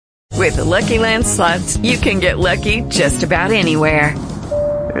With the Lucky Land Slots, you can get lucky just about anywhere.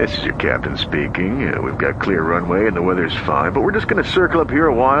 This is your captain speaking. We've got clear runway and the weather's fine, but we're just going to circle up here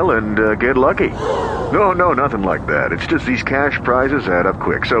a while and get lucky. No, nothing like that. It's just these cash prizes add up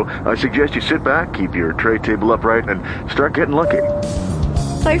quick. So I suggest you sit back, keep your tray table upright, and start getting lucky.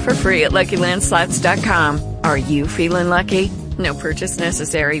 Play for free at LuckyLandSlots.com. Are you feeling lucky? No purchase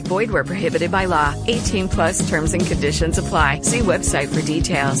necessary. Void where prohibited by law. 18+ terms and conditions apply. See website for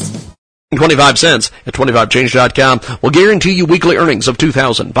details. 25 cents at 25change.com will guarantee you weekly earnings of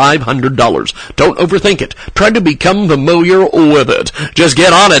 $2,500. Don't overthink it. Try to become familiar with it. Just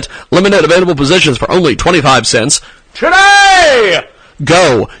get on it. Limited available positions for only 25 cents today.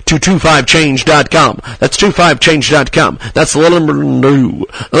 Go to 25change.com. That's 25change.com. That's the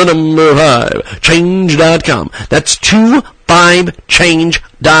number 5, change.com. That's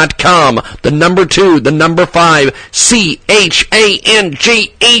 25change.com. The number 2, the number 5, change.com.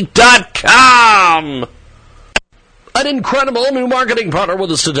 An incredible new marketing partner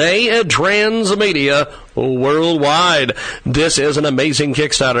with us today at Transmedia Worldwide. This is an amazing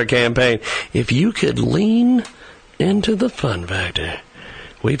Kickstarter campaign. If you could lean into the fun factor,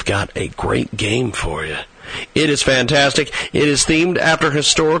 we've got a great game for you. It is fantastic. It is themed after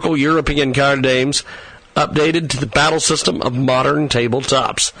historical European card games, updated to the battle system of modern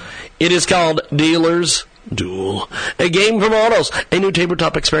tabletops. It is called Dealer's Duel, a game for mortals, a new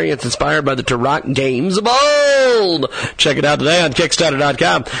tabletop experience inspired by the Turok games of old. Check it out today on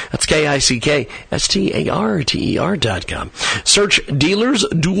Kickstarter.com. That's KICKSTARTER.com. Search Dealer's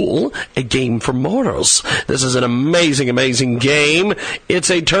Duel, a game for mortals. This is an amazing, amazing game. It's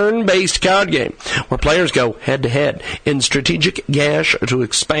a turn-based card game where players go head-to-head in strategic gash to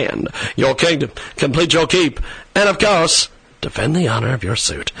expand your kingdom, complete your keep, and, of course, defend the honor of your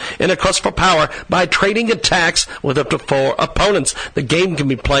suit in a quest for power by trading attacks with up to 4 opponents. The game can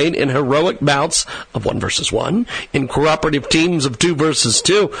be played in heroic bouts of 1 versus 1, in cooperative teams of 2 versus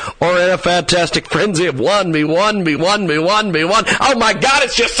 2, or in a fantastic frenzy of 1v1v1v1v1. Oh my God,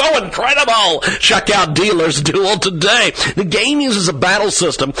 it's just so incredible! Check out Dealer's Duel today. The game uses a battle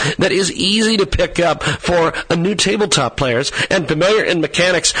system that is easy to pick up for a new tabletop players and familiar in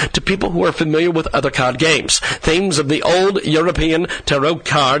mechanics to people who are familiar with other card games. Themes of the old European tarot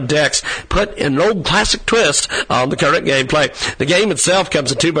card decks put an old classic twist on the current gameplay. The game itself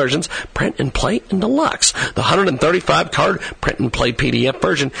comes in 2 versions, print and play and deluxe. The 135 card print and play PDF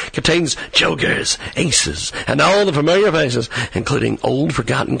version contains jokers, aces, and all the familiar faces, including old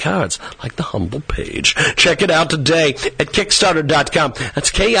forgotten cards like the Humble Page. Check it out today at Kickstarter.com.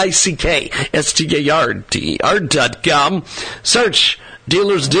 That's KICKSTARTER.com. Search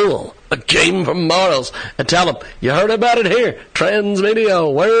Dealer's Duel, a game for mortals, and tell them you heard about it here,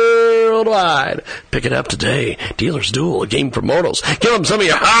 Transmedia Worldwide. Pick it up today. Dealer's Duel, a game for mortals. Give them some of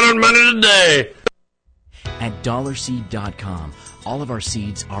your hard-earned money today. At dollarseed.com, all of our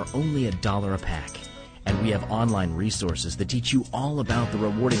seeds are only $1 a pack. And we have online resources that teach you all about the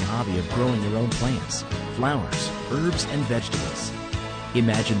rewarding hobby of growing your own plants, flowers, herbs, and vegetables.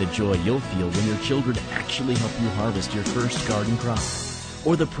 Imagine the joy you'll feel when your children actually help you harvest your first garden crop,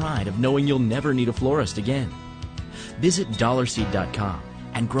 or the pride of knowing you'll never need a florist again. Visit dollarseed.com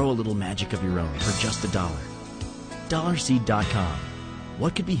and grow a little magic of your own for just $1. Dollarseed.com.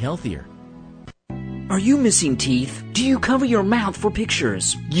 What could be healthier? Are you missing teeth? Do you cover your mouth for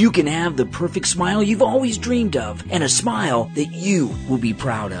pictures? You can have the perfect smile you've always dreamed of, and a smile that you will be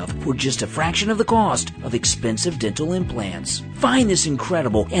proud of for just a fraction of the cost of expensive dental implants. Find this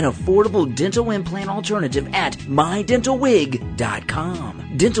incredible and affordable dental implant alternative at mydentalwig.com.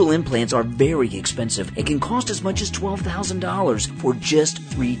 Dental implants are very expensive and can cost as much as $12,000 for just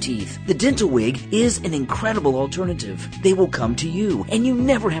 3 teeth. The Dental Wig is an incredible alternative. They will come to you, and you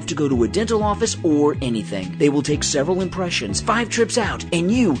never have to go to a dental office or anything. They will take several impressions, 5 trips out,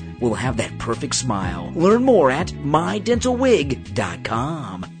 and you will have that perfect smile. Learn more at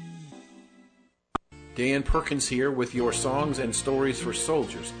mydentalwig.com. Dan Perkins here with your Songs and Stories for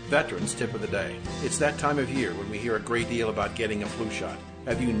Soldiers, Veterans Tip of the Day. It's that time of year when we hear a great deal about getting a flu shot.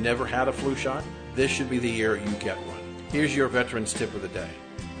 Have you never had a flu shot? This should be the year you get one. Here's your Veterans Tip of the Day.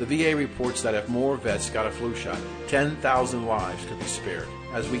 The VA reports that if more vets got a flu shot, 10,000 lives could be spared.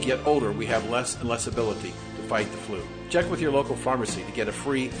 As we get older, we have less and less ability to fight the flu. Check with your local pharmacy to get a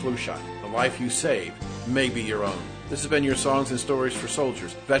free flu shot. The life you save may be your own. This has been your Songs and Stories for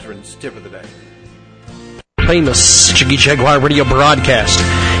Soldiers, Veterans Tip of the Day. Famous Jiggy Jaguar radio broadcast.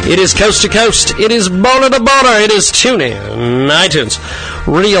 It is coast to coast. It is border to border. It is TuneIn, iTunes,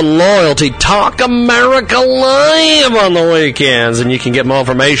 Radio Loyalty, Talk America Live on the weekends. And you can get more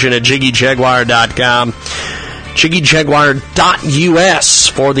information at JiggyJaguar.com. JiggyJaguar.us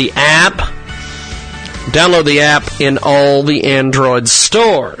for the app. Download the app in all the Android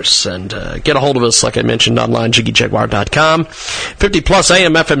stores and get a hold of us, like I mentioned, online, JiggyJaguar.com. 50-plus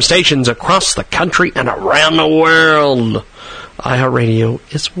AM/FM stations across the country and around the world. iHeartRadio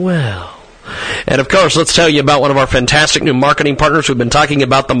as well. And, of course, let's tell you about one of our fantastic new marketing partners. We've been talking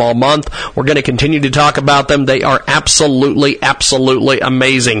about them all month. We're going to continue to talk about them. They are absolutely, absolutely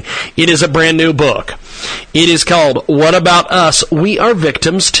amazing. It is a brand new book. It is called What About Us? We Are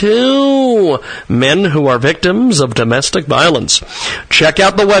Victims Too. Men who are victims of domestic violence. Check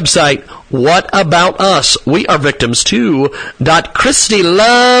out the website, What About Us? We Are Victims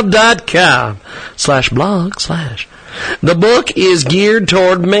Too.ChristyLove.com/blog/ The book is geared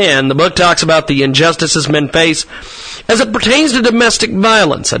toward men. The book talks about the injustices men face as it pertains to domestic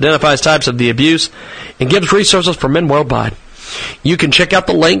violence, identifies types of the abuse, and gives resources for men worldwide. You can check out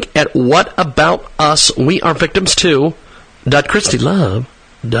the link at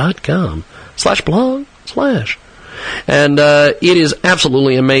whataboutus.ChristyLove.com/blog/. And it is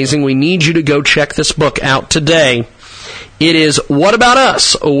absolutely amazing. We need you to go check this book out today. It is What About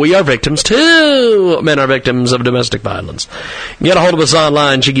Us? We Are Victims Too. Men are victims of domestic violence. Get a hold of us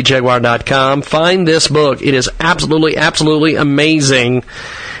online, JiggyJaguar.com. Find this book. It is absolutely, absolutely amazing.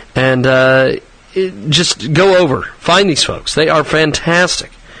 And just go over. Find these folks. They are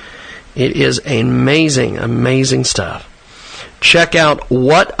fantastic. It is amazing, amazing stuff. Check out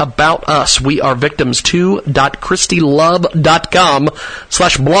What About Us? We Are Victims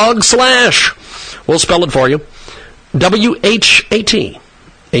Too.ChristyLove.com/blog/. We'll spell it for you.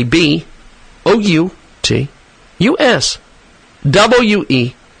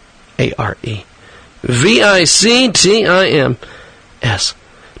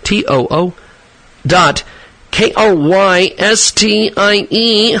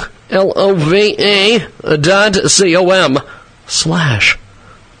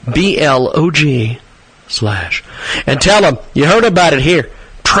 And tell them you heard about it here.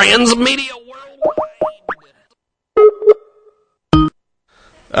 Transmedia Worldwide.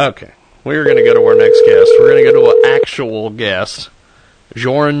 Okay, we're going to go to our next guest. We're going to go to an actual guest.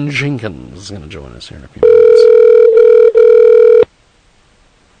 Joran Jenkins is going to join us here in a few minutes.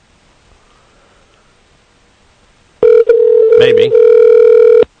 Maybe.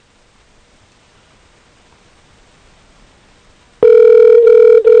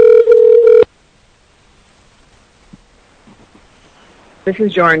 This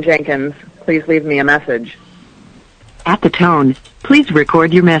is Joran Jenkins. Please leave me a message. At the tone, please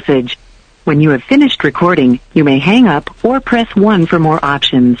record your message. When you have finished recording, you may hang up or press 1 for more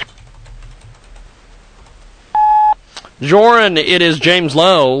options. Joran, it is James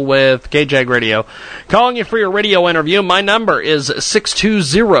Lowe with KJAG Radio. Calling you for your radio interview. My number is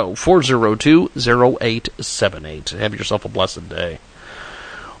 620-402-0878. Have yourself a blessed day.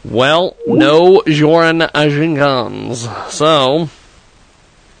 Well, no Joran Jenkins. So,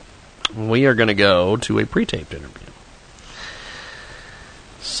 we are going to go to a pre-taped interview.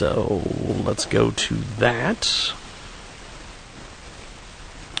 So, let's go to that.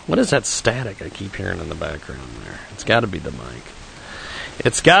 What is that static I keep hearing in the background there? It's got to be the mic.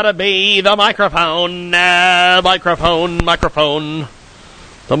 It's got to be the microphone. Microphone.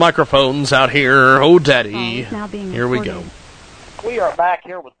 The microphone's out here. Oh, daddy. Here we go. We are back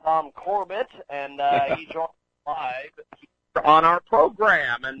here with Tom Corbett, and he joined live on our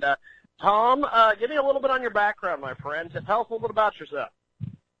program. And, Tom, give me a little bit on your background, my friend. Tell us a little bit about yourself.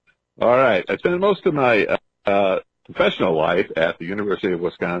 All right. I spent most of my professional life at the University of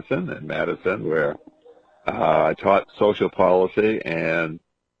Wisconsin in Madison, where I taught social policy and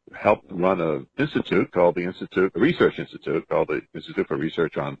helped run an institute called a research institute called the Institute for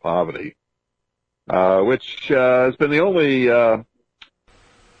Research on Poverty, which has been the only.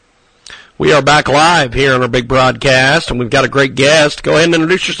 We are back live here on our big broadcast, and we've got a great guest. Go ahead and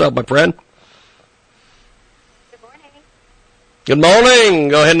introduce yourself, my friend. Good morning.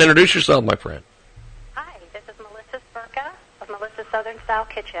 Go ahead and introduce yourself, my friend. Hi, this is Melissa Spurka of Melissa's Southern Style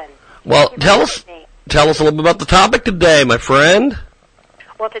Kitchen. Well, tell us a little bit about the topic today, my friend.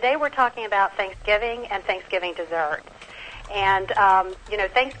 Well, today we're talking about Thanksgiving and Thanksgiving desserts. And,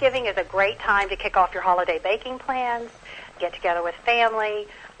 Thanksgiving is a great time to kick off your holiday baking plans, get together with family,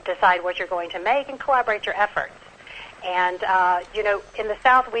 decide what you're going to make, and collaborate your efforts. And, in the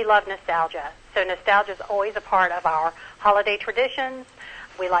South, we love nostalgia. So nostalgia is always a part of our holiday traditions.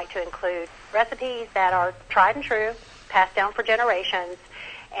 We like to include recipes that are tried and true, passed down for generations,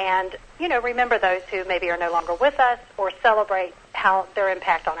 and, remember those who maybe are no longer with us or celebrate their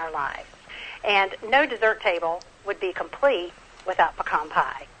impact on our lives. And no dessert table would be complete without pecan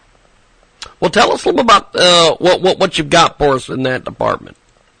pie. Well, tell us a little about what you've got for us in that department.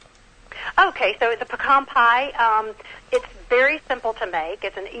 Okay, so the pecan pie, it's very simple to make.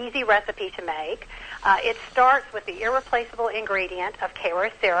 It's an easy recipe to make. It starts with the irreplaceable ingredient of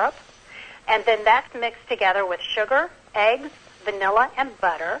Jaguar syrup, and then that's mixed together with sugar, eggs, vanilla, and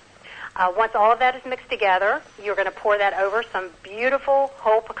butter. Once all of that is mixed together, you're going to pour that over some beautiful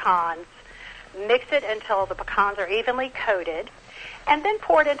whole pecans. Mix it until the pecans are evenly coated, and then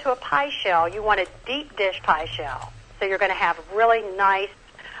pour it into a pie shell. You want a deep dish pie shell, so you're going to have really nice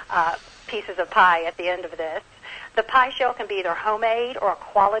pieces of pie at the end of this. The pie shell can be either homemade or a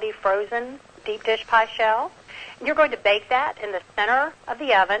quality frozen deep dish pie shell. You're going to bake that in the center of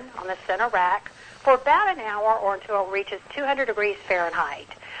the oven on the center rack for about an hour or until it reaches 200 degrees Fahrenheit.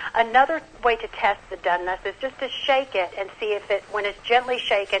 Another way to test the doneness is just to shake it and see if it, when it's gently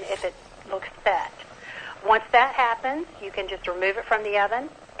shaken, if it looks set. Once that happens, you can just remove it from the oven,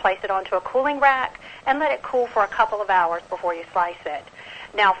 place it onto a cooling rack, and let it cool for a couple of hours before you slice it.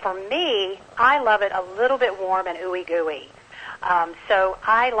 Now, for me, I love it a little bit warm and ooey gooey. So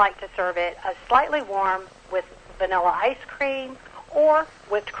I like to serve it slightly warm with vanilla ice cream or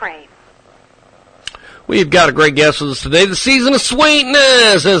whipped cream. We've got a great guest with us today. The season of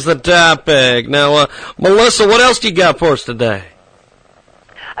sweetness is the topic. Now, Melissa, what else do you got for us today?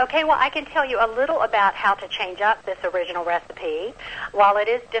 Okay, well, I can tell you a little about how to change up this original recipe. While it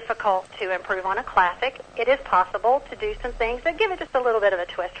is difficult to improve on a classic, it is possible to do some things that give it just a little bit of a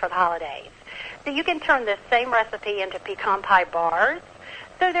twist for the holidays. So you can turn this same recipe into pecan pie bars.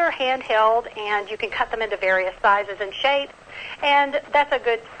 So they're handheld, and you can cut them into various sizes and shapes. And that's a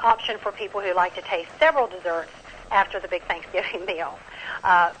good option for people who like to taste several desserts after the big Thanksgiving meal.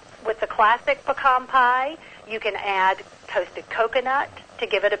 With the classic pecan pie, you can add toasted coconut to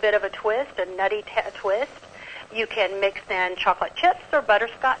give it a bit of a twist, a nutty twist. You can mix in chocolate chips or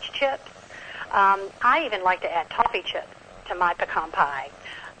butterscotch chips. I even like to add toffee chips to my pecan pie.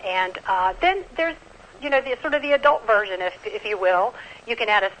 And then there's, the sort of the adult version, if you will. You can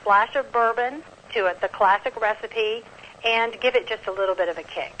add a splash of bourbon to it, the classic recipe, and give it just a little bit of a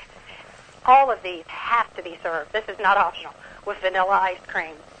kick. All of these have to be served. This is not optional, with vanilla ice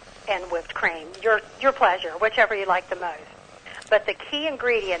cream and whipped cream. Your pleasure, whichever you like the most. But the key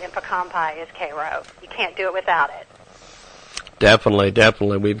ingredient in pecan pie is Jaguar. You can't do it without it.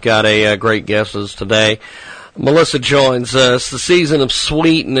 Definitely. We've got a great guest today. Melissa joins us. The season of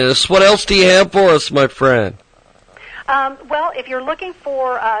sweetness. What else do you have for us, my friend? Well, if you're looking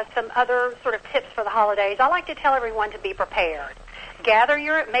for some other sort of tips for the holidays, I like to tell everyone to be prepared.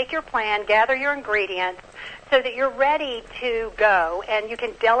 Make your plan, gather your ingredients so that you're ready to go and you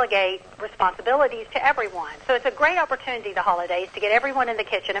can delegate responsibilities to everyone. So it's a great opportunity, the holidays, to get everyone in the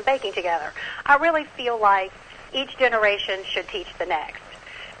kitchen and baking together. I really feel like each generation should teach the next.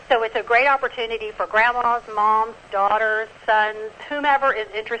 So it's a great opportunity for grandmas, moms, daughters, sons, whomever is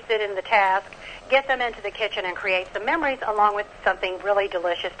interested in the task. Get them into the kitchen and create some memories along with something really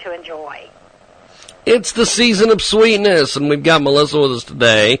delicious to enjoy. It's the season of sweetness, and we've got Melissa with us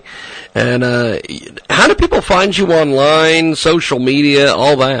today. And how do people find you online, social media,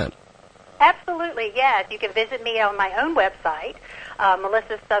 all that? Absolutely, yes. You can visit me on my own website,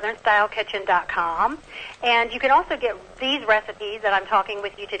 melissasouthernstylekitchen.com. And you can also get these recipes that I'm talking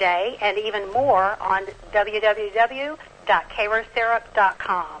with you today and even more on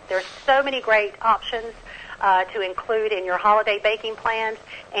www.jaguarsyrup.com. There's so many great options to include in your holiday baking plans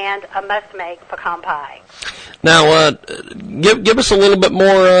and a must-make pecan pie. Now, give us a little bit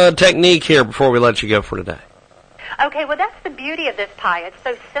more technique here before we let you go for today. Okay, well, that's the beauty of this pie. It's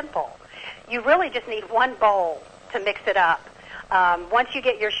so simple. You really just need one bowl to mix it up. Once you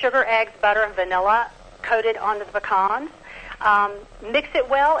get your sugar, eggs, butter, and vanilla coated on the pecans, mix it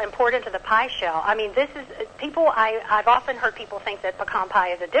well and pour it into the pie shell. I mean, I've often heard people think that pecan pie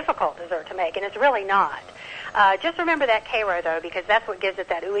is a difficult dessert to make, and it's really not. Just remember that Jaguar, though, because that's what gives it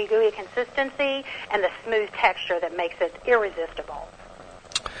that ooey gooey consistency and the smooth texture that makes it irresistible.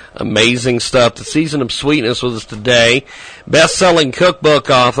 Amazing stuff. The season of sweetness with us today. Best-selling cookbook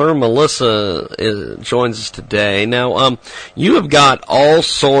author Melissa joins us today. Now, you have got all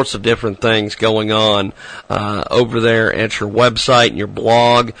sorts of different things going on over there at your website and your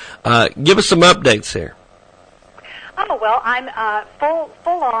blog. Give us some updates here. Oh, well, I'm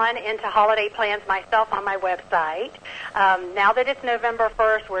full on into holiday plans myself on my website. Now that it's November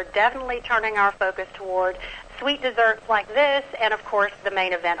 1st, we're definitely turning our focus toward sweet desserts like this, and of course the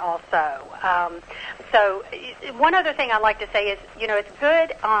main event also. So one other thing I'd like to say is, it's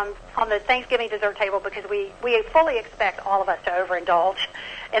good on the Thanksgiving dessert table because we fully expect all of us to overindulge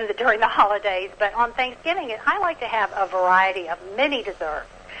during the holidays. But on Thanksgiving, I like to have a variety of mini desserts.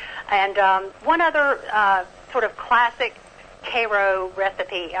 And one other sort of classic Cairo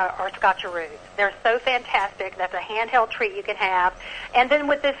recipe are scotcheroos. They're so fantastic. That's a handheld treat you can have. And then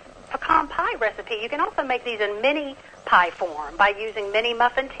with this pecan pie recipe, you can also make these in mini pie form by using mini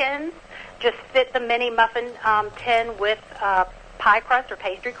muffin tins. Just fit the mini muffin tin with pie crust or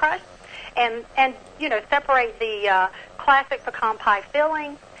pastry crust, and separate the classic pecan pie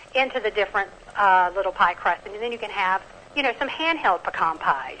filling into the different little pie crust, and then you can have some handheld pecan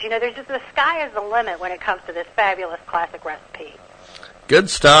pies. There's just the sky is the limit when it comes to this fabulous classic recipe. Good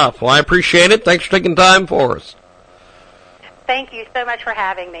stuff. Well, I appreciate it. Thanks for taking time for us. Thank you so much for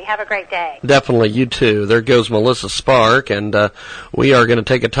having me. Have a great day. Definitely, you too. There goes Melissa Spark, and we are going to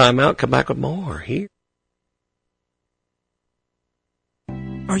take a time out, come back with more here.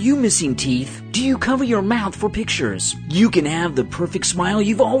 Are you missing teeth? Do you cover your mouth for pictures? You can have the perfect smile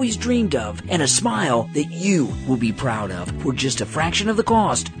you've always dreamed of, and a smile that you will be proud of for just a fraction of the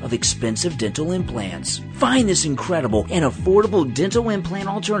cost of expensive dental implants. Find this incredible and affordable dental implant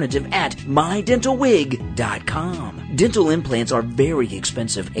alternative at mydentalwig.com. Dental implants are very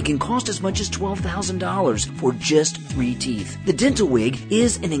expensive and can cost as much as $12,000 for just 3 teeth. The dental wig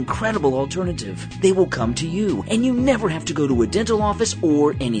is an incredible alternative. They will come to you, and you never have to go to a dental office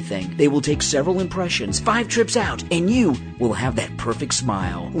or anything. They will take several impressions, 5 trips out, and you will have that perfect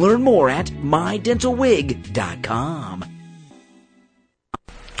smile. Learn more at mydentalwig.com.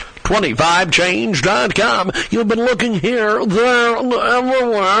 25change.com. You've been looking here, there, and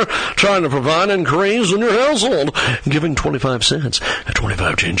everywhere, trying to provide an increase in your household. Giving 25 cents at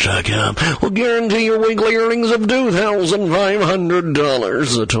 25change.com will guarantee your weekly earnings of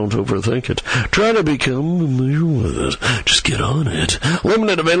 $2,500. Don't overthink it. Try to become familiar with it. Just get on it.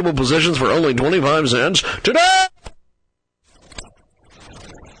 Limited available positions for only 25 cents today.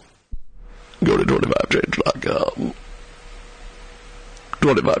 Go to 25change.com.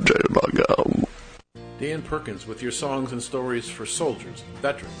 25change.com. Dan Perkins with your songs and stories for soldiers,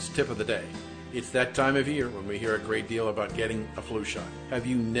 veterans, tip of the day. It's that time of year when we hear a great deal about getting a flu shot. Have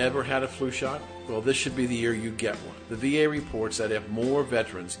you never had a flu shot? Well, this should be the year you get one. The VA reports that if more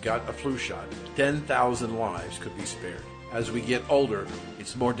veterans got a flu shot, 10,000 lives could be spared. As we get older,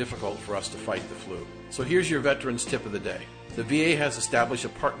 it's more difficult for us to fight the flu. So here's your veterans tip of the day. The VA has established a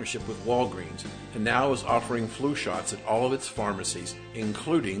partnership with Walgreens and now is offering flu shots at all of its pharmacies,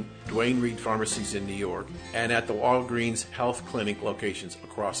 including Duane Reade pharmacies in New York and at the Walgreens Health Clinic locations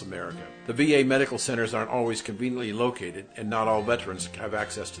across America. The VA medical centers aren't always conveniently located, and not all veterans have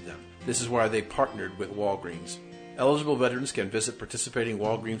access to them. This is why they partnered with Walgreens. Eligible veterans can visit participating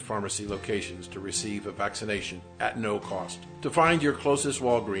Walgreens pharmacy locations to receive a vaccination at no cost. To find your closest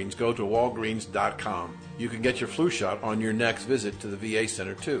Walgreens, go to walgreens.com. You can get your flu shot on your next visit to the VA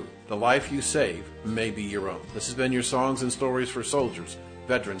Center, too. The life you save may be your own. This has been your Songs and Stories for Soldiers,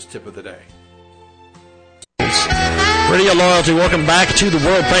 Veterans Tip of the Day. Radio Loyalty, welcome back to the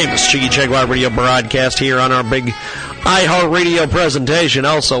world-famous Jiggy Jaguar radio broadcast here on our big iHeartRadio presentation.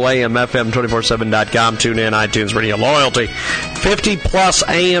 Also, AM/FM247.com. Tune in, iTunes, Radio Loyalty. 50-plus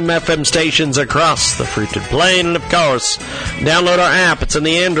AM/FM stations across the fruited plain. And, of course, download our app. It's in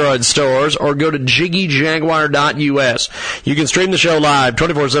the Android stores. Or go to jiggyjaguar.us. You can stream the show live,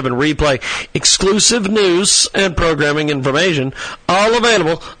 24/7 replay, exclusive news and programming information, all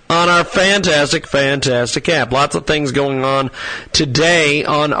available on our fantastic, fantastic app. Lots of things going on today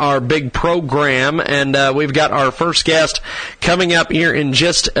on our big program, and we've got our first guest coming up here in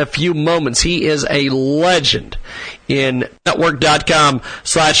just a few moments. He is a legend in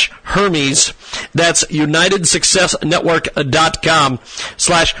network.com/Hermes. That's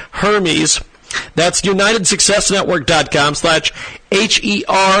UnitedSuccessNetwork.com/Hermes. That's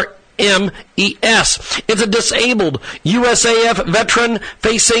UnitedSuccessNetwork.com/HERMES. It's a disabled USAF veteran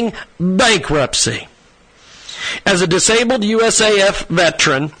facing bankruptcy. As a disabled USAF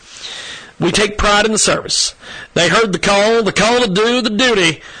veteran, we take pride in the service. They heard the call to do the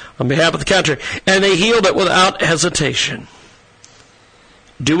duty on behalf of the country, and they healed it without hesitation.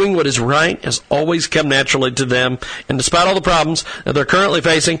 Doing what is right has always come naturally to them, and despite all the problems that they're currently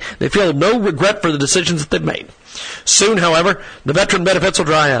facing, they feel no regret for the decisions that they've made. Soon, however, the veteran benefits will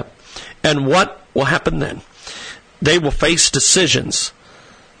dry up. And what will happen then? They will face decisions.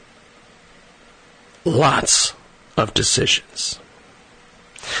 Lots of decisions.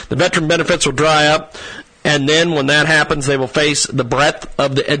 The veteran benefits will dry up, and then when that happens, they will face the breadth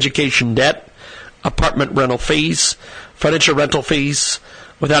of the education debt, apartment rental fees, furniture rental fees,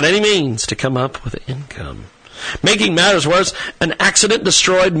 without any means to come up with income. Making matters worse, an accident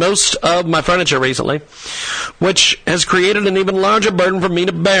destroyed most of my furniture recently, which has created an even larger burden for me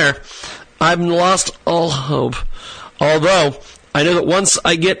to bear. I've lost all hope. Although I know that once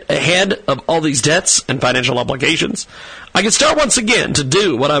I get ahead of all these debts and financial obligations, I can start once again to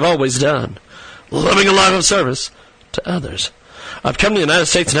do what I've always done, living a life of service to others. I've come to the United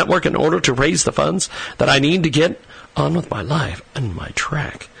States Network in order to raise the funds that I need to get on with my life and my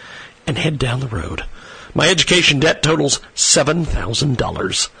track and head down the road. My education debt totals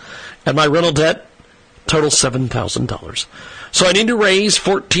 $7,000, and my rental debt totals $7,000. So I need to raise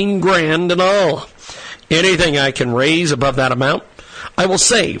 $14,000 in all. Anything I can raise above that amount, I will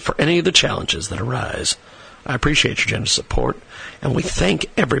save for any of the challenges that arise. I appreciate your generous support, and we thank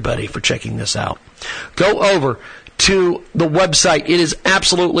everybody for checking this out. Go over to the website. It is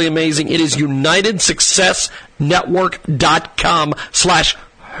absolutely amazing. It is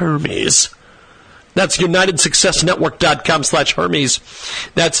UnitedSuccessNetwork.com/Hermes. That's UnitedSuccessNetwork.com/Hermes.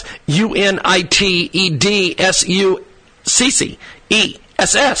 That's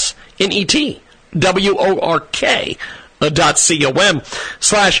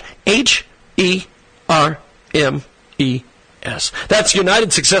That's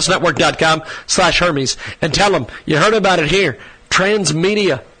UnitedSuccessNetwork.com/Hermes. And tell them you heard about it here.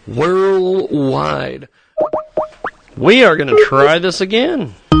 Transmedia worldwide. We are going to try this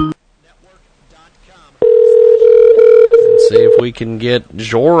again. And see if we can get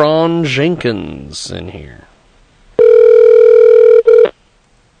Joran Jenkins in here.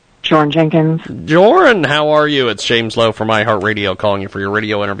 Joran Jenkins. Joran, how are you? It's James Lowe from iHeartRadio calling you for your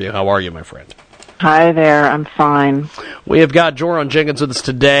radio interview. How are you, my friend? Hi there, I'm fine. We have got Joran Jenkins with us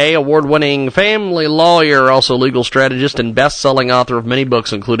today, award-winning family lawyer, also legal strategist, and best-selling author of many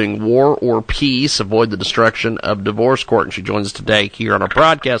books, including War or Peace, Avoid the Destruction of Divorce Court, and she joins us today here on our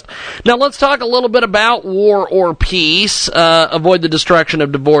broadcast. Now, let's talk a little bit about War or Peace, Avoid the Destruction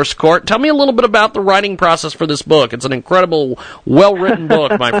of Divorce Court. Tell me a little bit about the writing process for this book. It's an incredible, well-written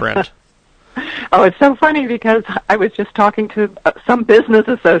book, my friend. Oh, it's so funny because I was just talking to some business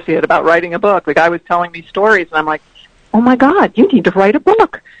associate about writing a book. The guy was telling me stories, and I'm like, oh, my God, you need to write a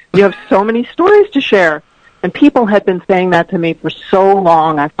book. You have so many stories to share. And people had been saying that to me for so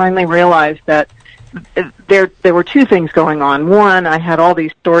long. I finally realized that there were two things going on. One, I had all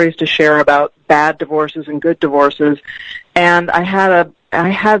these stories to share about bad divorces and good divorces, and I had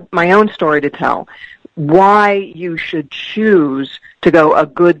my own story to tell. Why you should choose to go a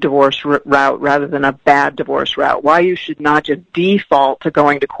good divorce route rather than a bad divorce route. Why you should not just default to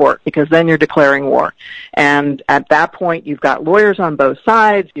going to court, because then you're declaring war. And at that point, you've got lawyers on both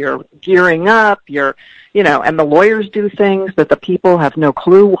sides. You're gearing up. And the lawyers do things that the people have no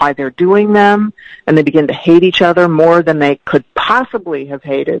clue why they're doing them, and they begin to hate each other more than they could possibly have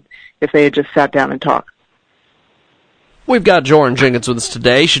hated if they had just sat down and talked. We've got Joran Jenkins with us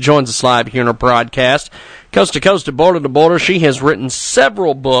today. She joins us live here in our broadcast. Coast to coast and border to border. She has written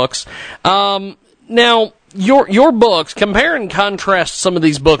several books. Now, your books, compare and contrast some of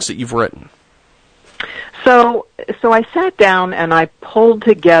these books that you've written. So I sat down and I pulled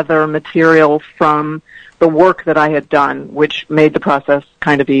together material from the work that I had done, which made the process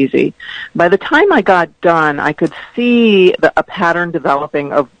kind of easy. By the time I got done, I could see a pattern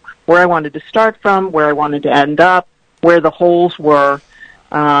developing of where I wanted to start from, where I wanted to end up, where the holes were.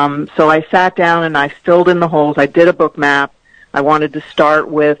 So I sat down and I filled in the holes. I did a book map. I wanted to start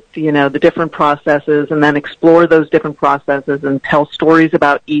with, the different processes and then explore those different processes and tell stories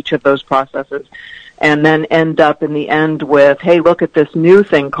about each of those processes. And then end up in the end with, hey, look at this new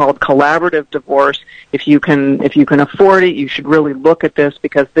thing called collaborative divorce. If you can afford it, you should really look at this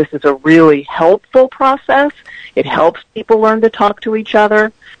because this is a really helpful process. It helps people learn to talk to each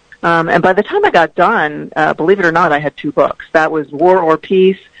other. And by the time I got done, believe it or not, I had two books. That was War or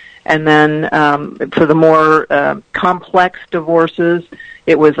Peace, and then for the more complex divorces,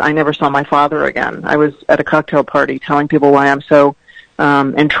 it was I Never Saw My Father Again. I was at a cocktail party telling people why I'm so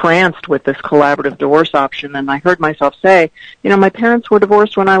entranced with this collaborative divorce option, and I heard myself say, my parents were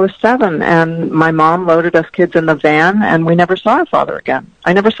divorced when I was 7, and my mom loaded us kids in the van, and we never saw our father again.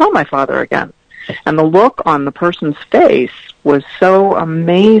 I never saw my father again. And the look on the person's face was so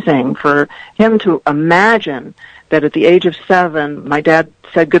amazing for him to imagine that at the age of 7, my dad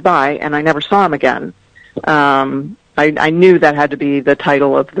said goodbye and I never saw him again. I knew that had to be the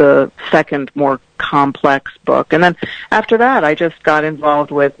title of the second, more complex book. And then after that, I just got involved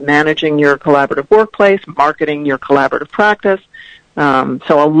with managing your collaborative workplace, marketing your collaborative practice. So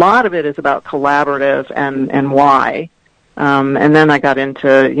a lot of it is about collaborative and why. And then I got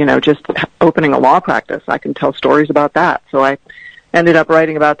into, just opening a law practice. I can tell stories about that. So I ended up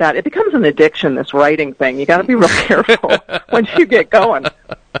writing about that. It becomes an addiction, this writing thing. You got to be real careful once you get going.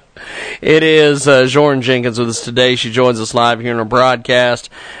 It is Jordan Jenkins with us today. She joins us live here in our broadcast.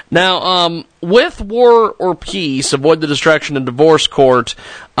 Now, with War or Peace, Avoid the Distraction of Divorce Court,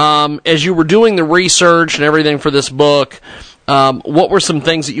 as you were doing the research and everything for this book, what were some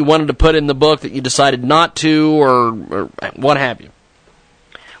things that you wanted to put in the book that you decided not to, or what have you?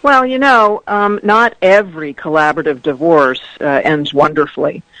 Well, not every collaborative divorce ends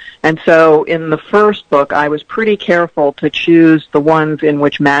wonderfully. And so in the first book, I was pretty careful to choose the ones in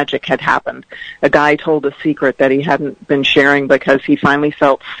which magic had happened. A guy told a secret that he hadn't been sharing because he finally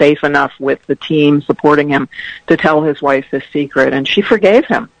felt safe enough with the team supporting him to tell his wife this secret, and she forgave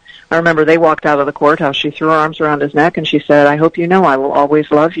him. I remember they walked out of the courthouse. She threw her arms around his neck and she said, "I hope you know I will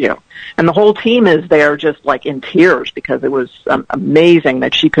always love you." And the whole team is there just like in tears because it was amazing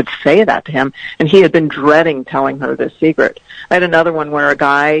that she could say that to him, and he had been dreading telling her this secret. I had another one where a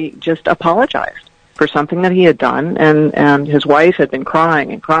guy just apologized for something that he had done, and his wife had been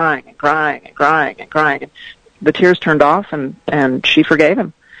crying and crying and crying and crying and crying. And the tears turned off, and she forgave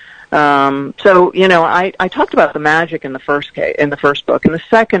him. So, I talked about the magic in the first book. In the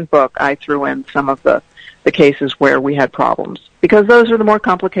second book, I threw in some of the cases where we had problems, because those are the more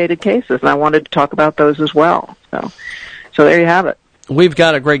complicated cases, and I wanted to talk about those as well. So there you have it. We've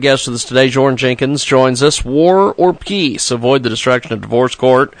got a great guest with us today. Jordan Jenkins joins us. War or Peace, Avoid the Distraction of Divorce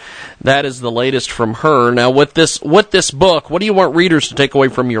Court. That is the latest from her. Now, with this book, what do you want readers to take away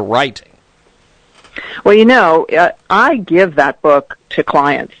from your writing? Well, I give that book to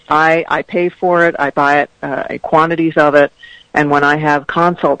clients. I pay for it. I buy it, quantities of it. And when I have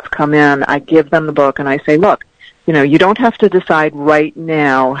consults come in, I give them the book and I say, look, you don't have to decide right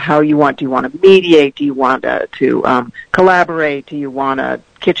now how you want. Do you want to mediate? Do you want to collaborate? Do you want a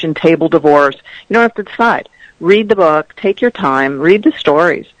kitchen table divorce? You don't have to decide. Read the book. Take your time. Read the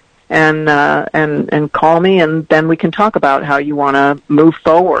stories. And call me, and then we can talk about how you want to move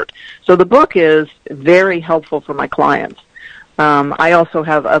forward. So the book is very helpful for my clients. I also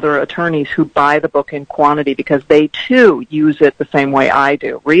have other attorneys who buy the book in quantity because they, too, use it the same way I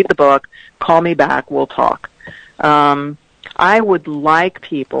do. Read the book, call me back, we'll talk. I would like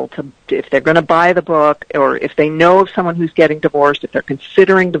people to, if they're going to buy the book, or if they know of someone who's getting divorced, if they're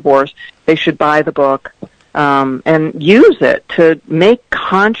considering divorce, they should buy the book. And use it to make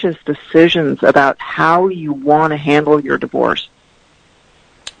conscious decisions about how you want to handle your divorce.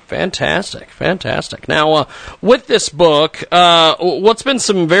 Fantastic. Now, with this book, what's been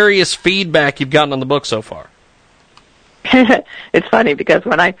some various feedback you've gotten on the book so far? It's funny because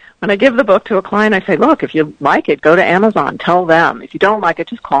when I give the book to a client, I say, look, if you like it, go to Amazon, tell them. If you don't like it,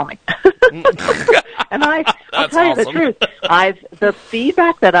 just call me. And I'll tell you the truth. The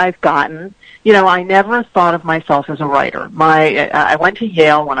feedback that I've gotten, I never thought of myself as a writer. I went to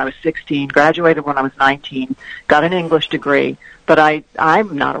Yale when I was 16, graduated when I was 19, got an English degree, but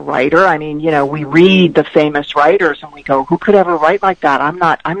I'm not a writer. I mean, we read the famous writers and we go, who could ever write like that? I'm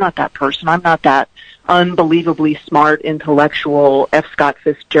not that person. I'm not that unbelievably smart, intellectual F. Scott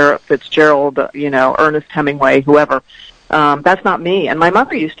Fitzgerald, Ernest Hemingway, whoever. That's not me. And my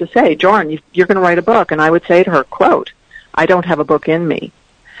mother used to say, Jordan, you're going to write a book. And I would say to her, quote, I don't have a book in me.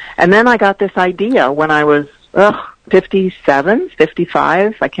 And then I got this idea when I was 57,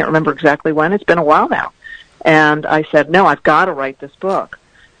 55. I can't remember exactly when. It's been a while now. And I said, no, I've got to write this book.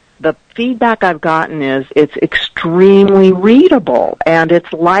 The feedback I've gotten is it's extremely readable and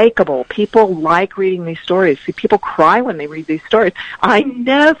it's likable. People like reading these stories. See, people cry when they read these stories. I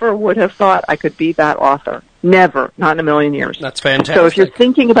never would have thought I could be that author. Never, not in a million years. That's fantastic. So if you're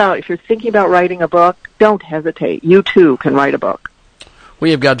thinking about writing a book, don't hesitate. You too can write a book.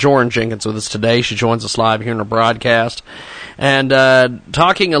 We have got Jordan Jenkins with us today. She joins us live here in our broadcast. And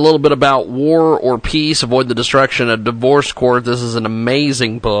talking a little bit about War or Peace, Avoid the Destruction of Divorce Court. This is an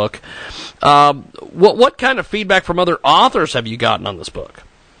amazing book. What kind of feedback from other authors have you gotten on this book?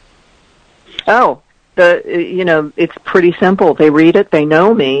 It's pretty simple. They read it, they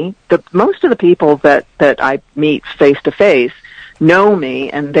know me. Most of the people that I meet face to face know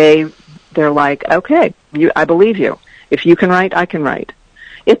me, and they're like, okay, I believe you. If you can write, I can write.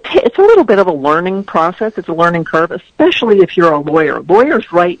 It's a little bit of a learning process. It's a learning curve, especially if you're a lawyer.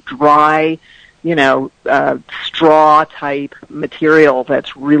 Lawyers write dry, straw-type material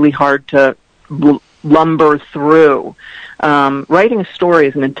that's really hard to lumber through. Writing a story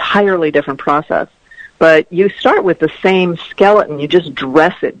is an entirely different process. But you start with the same skeleton, you just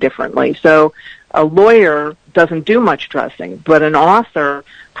dress it differently. So a lawyer doesn't do much dressing, but an author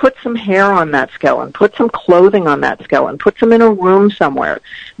put some hair on that skeleton, put some clothing on that skeleton, put some in a room somewhere.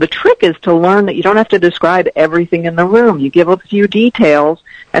 The trick is to learn that you don't have to describe everything in the room. You give a few details,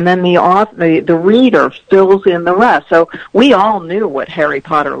 and then the reader fills in the rest. So we all knew what Harry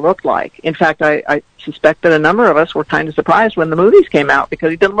Potter looked like. In fact, I suspect that a number of us were kind of surprised when the movies came out because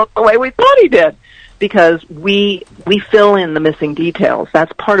he didn't look the way we thought he did. Because we fill in the missing details.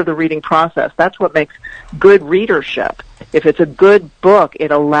 That's part of the reading process. That's what makes good readership. If it's a good book, it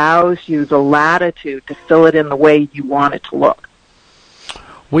allows you the latitude to fill it in the way you want it to look.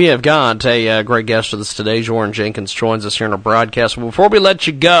 We have got a great guest with us today. Jaguar Jenkins joins us here in our broadcast. Before we let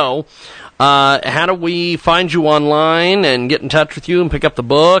you go, how do we find you online and get in touch with you and pick up the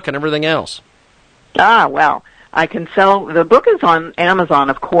book and everything else? Well, I can sell, the book is on Amazon,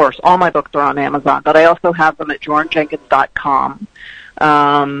 of course. All my books are on Amazon, but I also have them at JaguarJenkins.com.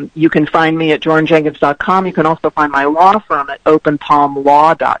 You can find me at JaguarJenkins.com. You can also find my law firm at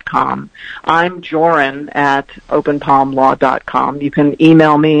OpenPalmLaw.com. I'm Joran at OpenPalmLaw.com. You can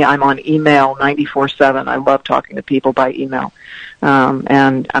email me. I'm on email 94/7. I love talking to people by email.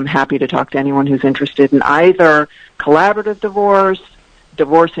 And I'm happy to talk to anyone who's interested in either collaborative divorce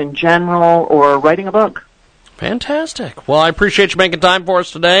in general, or writing a book. Fantastic. Well, I appreciate you making time for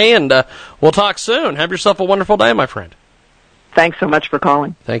us today, and we'll talk soon. Have yourself a wonderful day, my friend. Thanks so much for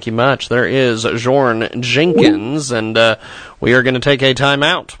calling. Thank you much. There is Jaguar Jenkins, and we are going to take a time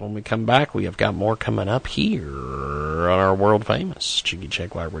out. When we come back, we have got more coming up here on our world-famous Jiggy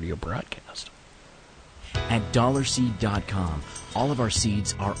Jaguar radio broadcast. At DollarSeed.com, all of our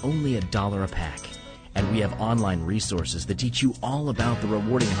seeds are only $1 a pack. And we have online resources that teach you all about the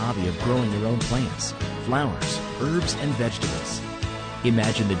rewarding hobby of growing your own plants, flowers, herbs, and vegetables.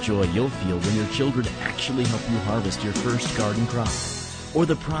 Imagine the joy you'll feel when your children actually help you harvest your first garden crop, or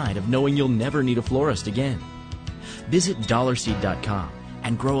the pride of knowing you'll never need a florist again. Visit DollarSeed.com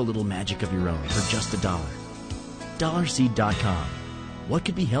and grow a little magic of your own for just $1. DollarSeed.com. What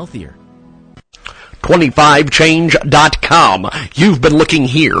could be healthier? 25change.com. You've been looking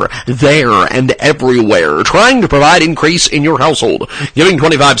here, there, and everywhere, trying to provide increase in your household. Giving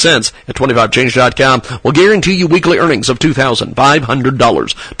 25 cents at 25change.com will guarantee you weekly earnings of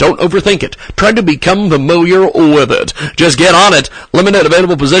 $2,500. Don't overthink it. Try to become familiar with it. Just get on it. Limited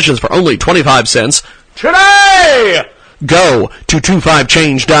available positions for only 25 cents today! Go to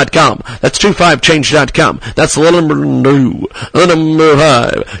 25change.com. That's 25change.com. That's the number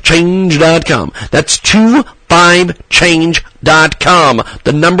 5, change.com. That's 25change.com.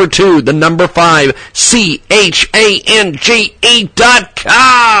 The number 2, the number 5, CHANGE.com.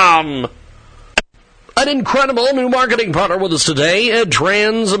 An incredible new marketing partner with us today at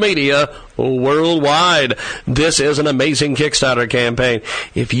Transmedia Worldwide. This is an amazing Kickstarter campaign.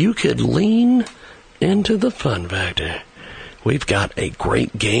 If you could lean into the fun factor, we've got a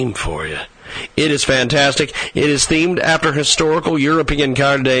great game for you. It is fantastic. It is themed after historical European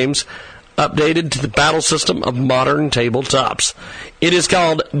card games, updated to the battle system of modern tabletops. It is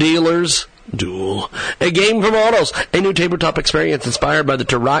called Dealer's Duel, a game for mortals, a new tabletop experience inspired by the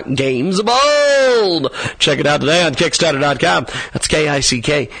Turok games of old. Check it out today on Kickstarter.com. That's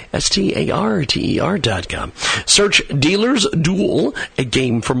KICKSTARTER.com. Search Dealer's Duel, a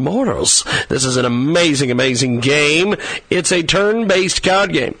game for mortals. This is an amazing, amazing game. It's a turn-based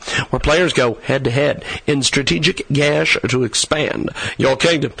card game where players go head-to-head in strategic gash to expand your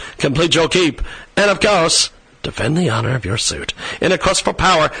kingdom, complete your keep, and of course, defend the honor of your suit in a quest for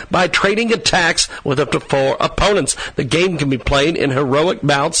power by trading attacks with up to 4 opponents. The game can be played in heroic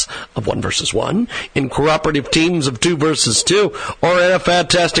bouts of 1 versus 1, in cooperative teams of 2 versus 2, or in a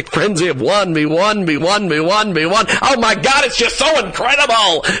fantastic frenzy of 1v1. Oh my God, it's just so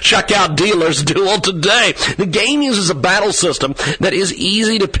incredible! Check out Dealer's Duel today. The game uses a battle system that is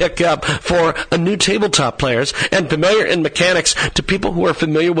easy to pick up for new tabletop players and familiar in mechanics to people who are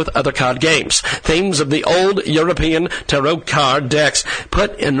familiar with other card games. Themes of the old European tarot card decks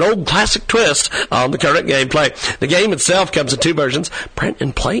put an old classic twist on the current gameplay. The game itself comes in 2 versions, print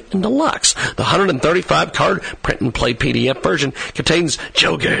and play and deluxe. The 135 card print and play PDF version contains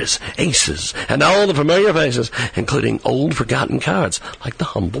jokers, aces, and all the familiar faces, including old forgotten cards like the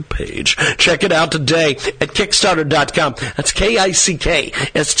Humble Page. Check it out today at Kickstarter.com. That's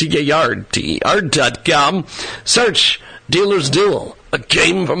KICKSTARTER.com. Search Dealer's Duel, a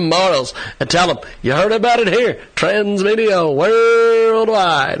game for mortals, and tell them you heard about it here, Transmedia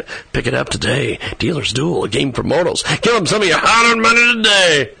Worldwide. Pick it up today. Dealer's Duel, a game for mortals. Give them some of your hard-earned money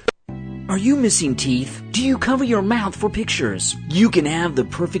today. Are you missing teeth? Do you cover your mouth for pictures? You can have the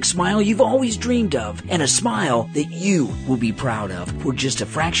perfect smile you've always dreamed of, and a smile that you will be proud of for just a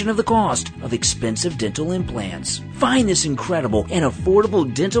fraction of the cost of expensive dental implants. Find this incredible and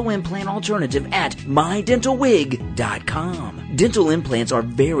affordable dental implant alternative at mydentalwig.com. Dental implants are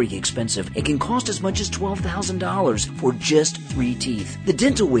very expensive and can cost as much as $12,000 for just 3 teeth. The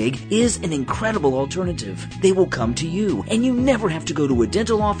dental wig is an incredible alternative. They will come to you, and you never have to go to a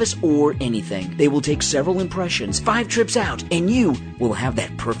dental office or anything. They will take several impressions, 5 trips out, and you will have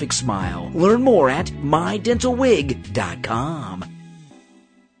that perfect smile. Learn more at mydentalwig.com.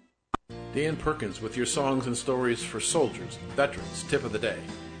 Dan Perkins with your songs and stories for soldiers, veterans, tip of the day.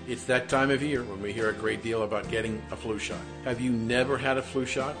 It's that time of year when we hear a great deal about getting a flu shot. Have you never had a flu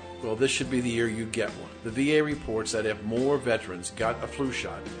shot? Well, this should be the year you get one. The VA reports that if more veterans got a flu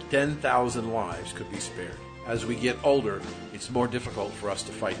shot, 10,000 lives could be spared. As we get older, it's more difficult for us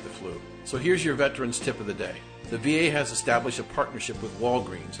to fight the flu. So here's your veterans tip of the day. The VA has established a partnership with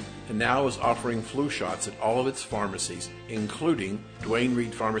Walgreens and now is offering flu shots at all of its pharmacies, including Duane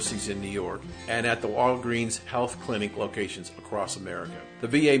Reade pharmacies in New York and at the Walgreens Health Clinic locations across America. The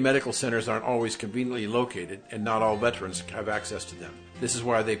VA medical centers aren't always conveniently located, and not all veterans have access to them. This is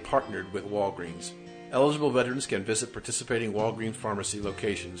why they partnered with Walgreens. Eligible veterans can visit participating Walgreens pharmacy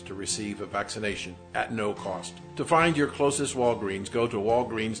locations to receive a vaccination at no cost. To find your closest Walgreens, go to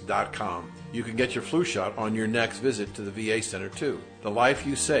walgreens.com. You can get your flu shot on your next visit to the VA center, too. The life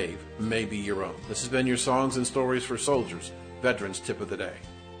you save may be your own. This has been your Songs and Stories for Soldiers, Veterans Tip of the Day.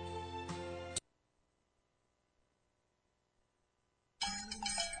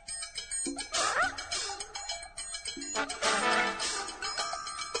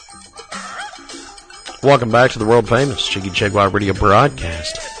 Welcome back to the world-famous Jiggy Jaguar radio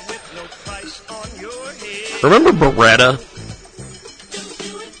broadcast. Remember Beretta?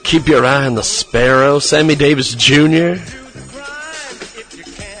 Keep your eye on the sparrow, Sammy Davis Jr.?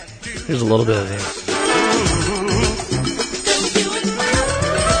 Here's a little bit of this.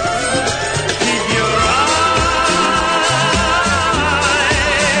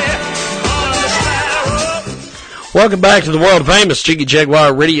 Welcome back to the world-famous Jiggy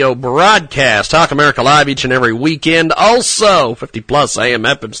Jaguar radio broadcast. Talk America Live each and every weekend. Also, 50-plus AM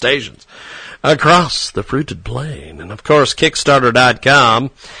FM stations across the fruited plain. And, of course,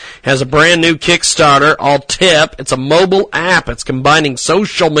 Kickstarter.com has a brand-new Kickstarter, All Tip. It's a mobile app. It's combining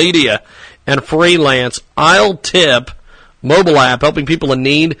social media and freelance. I'll Tip mobile app, helping people in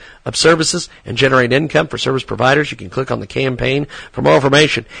need of services and generate income for service providers. You can click on the campaign for more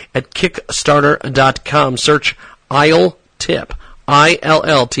information at Kickstarter.com. Search I'll Tip,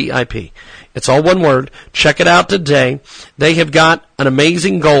 ILLTIP. It's all one word. Check it out today. They have got an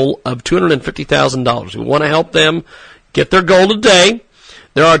amazing goal of $250,000. We want to help them get their goal today.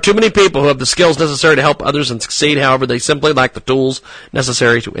 There are too many people who have the skills necessary to help others and succeed. However, they simply lack the tools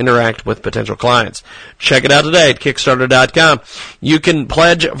necessary to interact with potential clients. Check it out today at Kickstarter.com. You can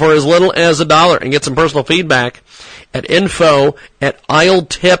pledge for as little as $1 and get some personal feedback at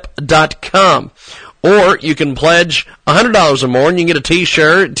info@I'llTip.com. Or you can pledge $100 or more, and you can get a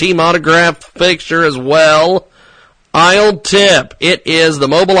T-shirt, team autograph picture as well. I'll Tip. It is the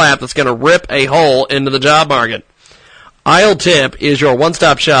mobile app that's going to rip a hole into the job market. I'll Tip is your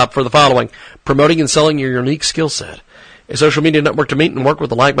one-stop shop for the following: promoting and selling your unique skill set, a social media network to meet and work with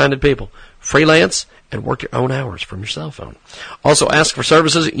the like-minded people, freelance, and work your own hours from your cell phone. Also, ask for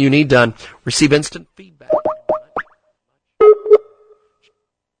services you need done. Receive instant feedback.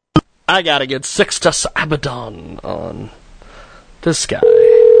 I gotta get Sixtus Abaddon on this guy,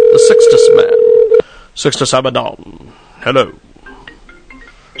 the Sixtus man. Sixtus Abaddon. Hello.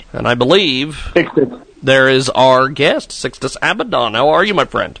 And I believe there is our guest, Sixtus Abaddon. How are you, my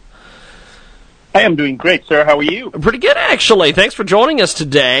friend? I am doing great, sir. How are you? Pretty good, actually. Thanks for joining us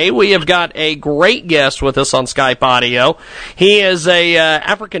today. We have got a great guest with us on Skype audio. He is a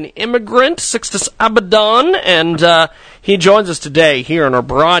African immigrant, Sixtus Abaddon, and he joins us today here on our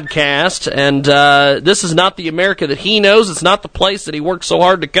broadcast. And this is not the America that he knows. It's not the place that he worked so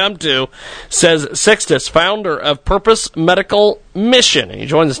hard to come to, says Sixtus, founder of Purpose Medical Mission. And he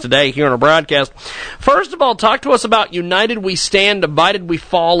joins us today here on our broadcast. First of all, talk to us about United We Stand, Divided We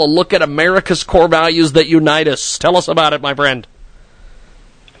Fall, a look at America's core values that unite us. Tell us about it, my friend.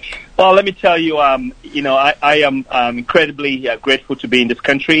 Well, let me tell you, I am incredibly grateful to be in this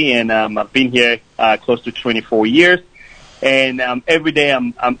country, and I've been here close to 24 years. And every day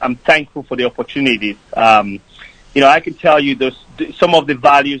I'm thankful for the opportunities. I can tell you some of the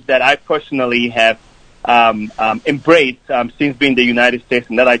values that I personally have embraced since being in the United States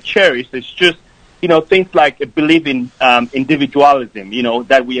and that I cherish. It's just, things like a belief in individualism,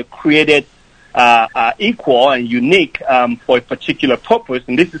 that we are created equal and unique for a particular purpose,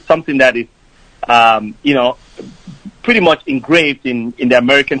 and this is something that is, pretty much engraved in the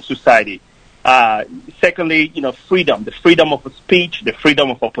American society. Secondly, freedom, the freedom of speech, the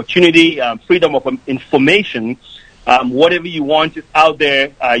freedom of opportunity, freedom of information. Whatever you want is out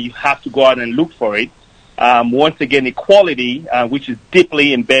there. You have to go out and look for it. Once again, equality, which is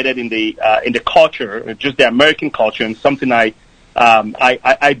deeply embedded in the culture, just the American culture, and something I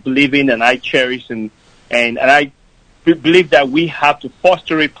believe in and I cherish, and I believe that we have to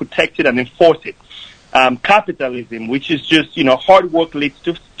foster it, protect it, and enforce it. Capitalism, which is just hard work leads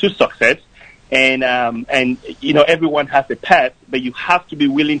to success, and everyone has a path, but you have to be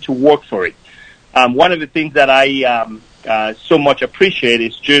willing to work for it. One of the things that I so much appreciate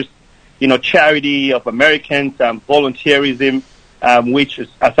is just charity of Americans, volunteerism, which is,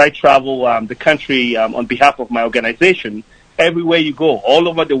 as I travel the country on behalf of my organization, everywhere you go, all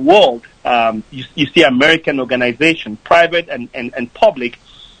over the world, you see American organizations, private and public,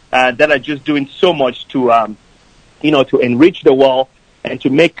 that are just doing so much to enrich the world and to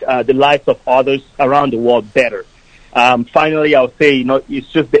make the lives of others around the world better. Finally, I'll say, it's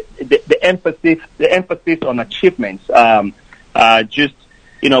just the emphasis on achievements, just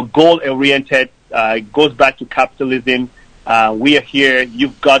goal-oriented, goes back to capitalism. We are here,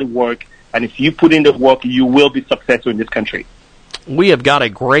 you've got to work, and if you put in the work, you will be successful in this country. We have got a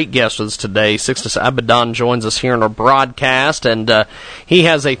great guest with us today. Sixtus Abadan joins us here in our broadcast, and he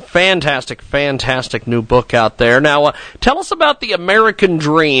has a fantastic, fantastic new book out there. Now, tell us about the American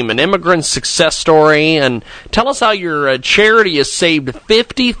Dream, an immigrant success story, and tell us how your charity has saved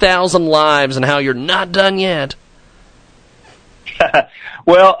 50,000 lives and how you're not done yet.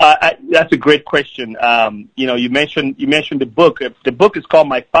 Well, that's a great question. You mentioned the book. The book is called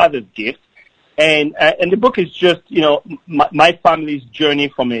My Father's Gift. And the book is just, my family's journey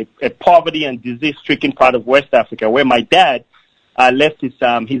from a poverty and disease-stricken part of West Africa, where my dad left his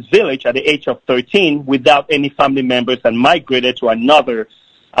village at the age of 13 without any family members and migrated to another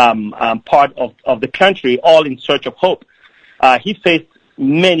part of the country, all in search of hope. He faced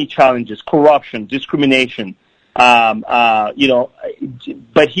many challenges, corruption, discrimination, but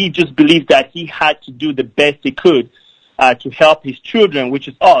he just believed that he had to do the best he could to help his children, which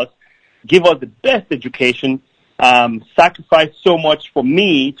is us, give us the best education, sacrifice so much for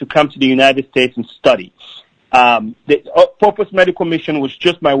me to come to the United States and study. The Purpose Medical Mission was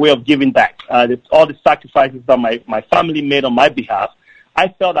just my way of giving back. All the sacrifices that my family made on my behalf, I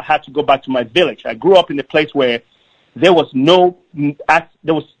felt I had to go back to my village. I grew up in a place where there was no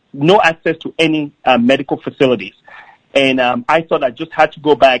access to any medical facilities. And I thought I just had to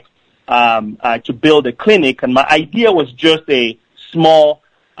go back to build a clinic. And my idea was just a small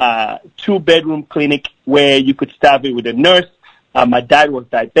 2-bedroom clinic where you could start it with a nurse. My dad was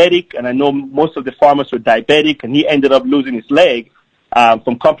diabetic, and I know most of the farmers were diabetic, and he ended up losing his leg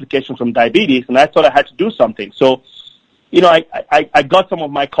from complications from diabetes, and I thought I had to do something. So, I got some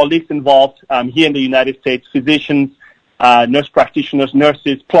of my colleagues involved here in the United States, physicians, nurse practitioners,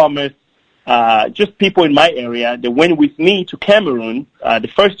 nurses, plumbers, just people in my area. They went with me to Cameroon the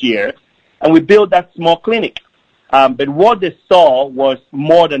first year, and we built that small clinic. But what they saw was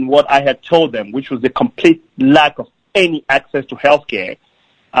more than what I had told them, which was the complete lack of any access to healthcare.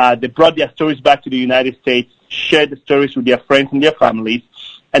 They brought their stories back to the United States, shared the stories with their friends and their families,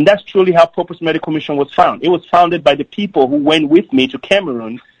 and that's truly how Purpose Medical Mission was found. It was founded by the people who went with me to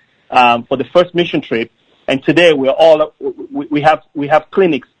Cameroon for the first mission trip, and today we have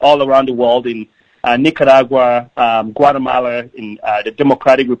clinics all around the world in Nicaragua, Guatemala, in the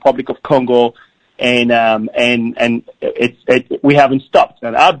Democratic Republic of Congo. And we haven't stopped.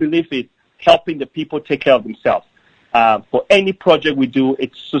 And our belief is helping the people take care of themselves. For any project we do,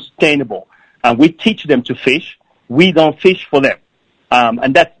 it's sustainable. We teach them to fish. We don't fish for them.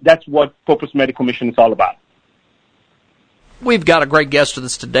 And that's what Purpose Medical Mission is all about. We've got a great guest with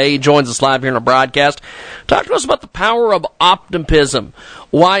us today. He joins us live here in our broadcast. Talk to us about the power of optimism.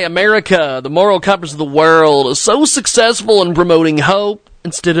 Why America, the moral compass of the world, is so successful in promoting hope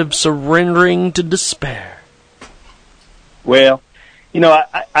instead of surrendering to despair. Well,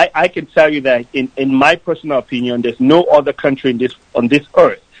 I can tell you that in my personal opinion, there's no other country on this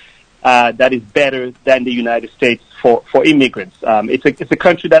earth that is better than the United States for immigrants. It's a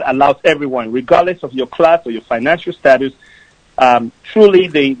country that allows everyone, regardless of your class or your financial status, truly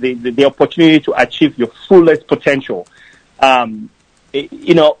the opportunity to achieve your fullest potential.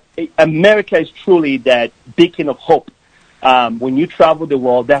 America is truly that beacon of hope. When you travel the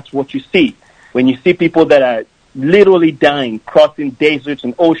world, that's what you see. When you see people that are literally dying, crossing deserts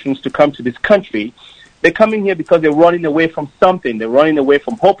and oceans to come to this country, They're coming here because they're running away from something. They're running away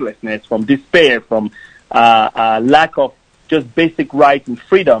from hopelessness, from despair, from lack of just basic rights and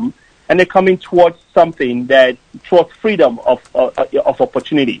freedom, and they're coming towards something towards freedom of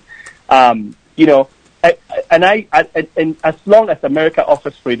opportunity. And as long as America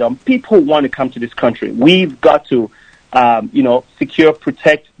offers freedom, people want to come to this country. We've got to, secure,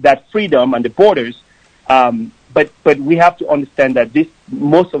 protect that freedom and the borders. But we have to understand that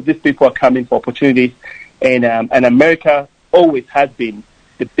most of these people are coming for opportunities, and America always has been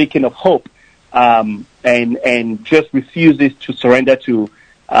the beacon of hope, and just refuses to surrender to,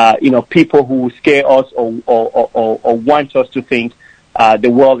 people who scare us or want us to think the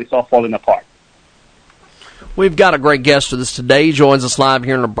world is all falling apart. We've got a great guest with us today. He joins us live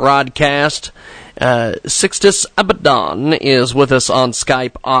here in the broadcast. Sixtus Abaddon is with us on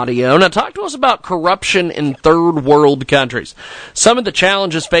Skype audio. Now, talk to us about corruption in third world countries, some of the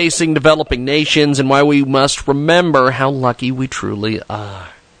challenges facing developing nations, and why we must remember how lucky we truly are.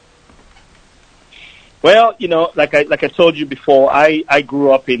 Well, like I told you before, I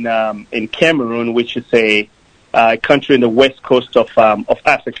grew up in Cameroon, which is a country in the west coast of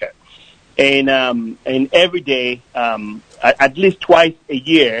Africa. And every day, at least twice a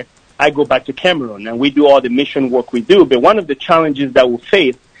year, I go back to Cameroon, and we do all the mission work we do. But one of the challenges that we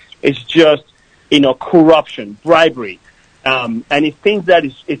face is just, corruption, bribery, and it's things that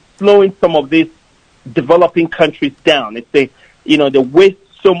it's slowing some of these developing countries down. It's they waste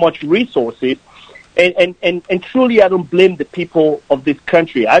so much resources, and truly, I don't blame the people of this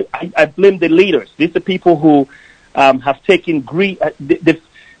country. I blame the leaders. These are people who have taken greed.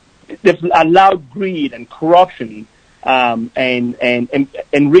 They've allowed greed and corruption, and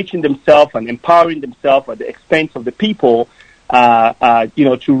enriching themselves and empowering themselves at the expense of the people,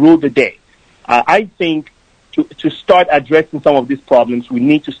 to rule the day. I think to start addressing some of these problems, we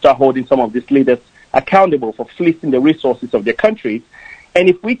need to start holding some of these leaders accountable for fleecing the resources of their countries. And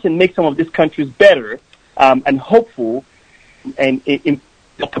if we can make some of these countries better and hopeful and in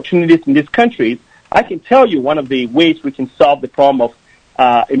opportunities in these countries, I can tell you one of the ways we can solve the problem of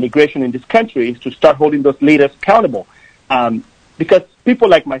immigration in this country is to start holding those leaders accountable. Because people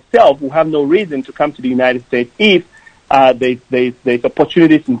like myself who have no reason to come to the United States if there's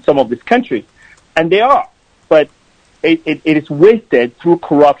opportunities in some of these countries. And they are. But it is wasted through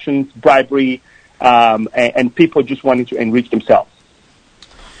corruption, bribery, and people just wanting to enrich themselves.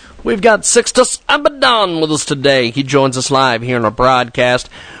 We've got Sixtus Abaddon with us today. He joins us live here in our broadcast.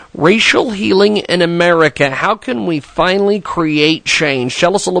 Racial healing in America. How can we finally create change?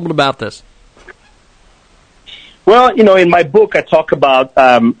 Tell us a little bit about this. Well, in my book, I talk about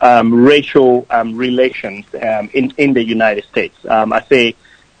racial relations in the United States. I say,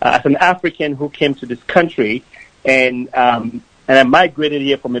 as an African who came to this country and I migrated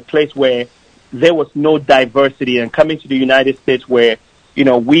here from a place where there was no diversity, and coming to the United States where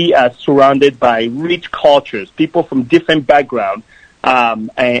we are surrounded by rich cultures, people from different backgrounds,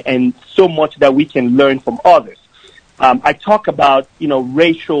 and so much that we can learn from others. I talk about,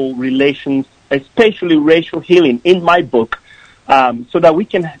 racial relations, especially racial healing in my book, so that we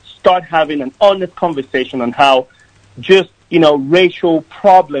can start having an honest conversation on how just, racial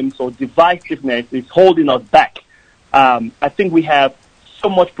problems or divisiveness is holding us back. I think we have so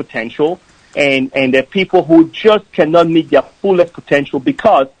much potential, and there are people who just cannot meet their fullest potential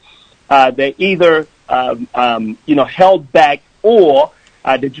because they're either held back or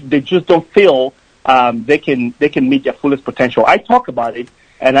they just don't feel they can meet their fullest potential. I talk about it,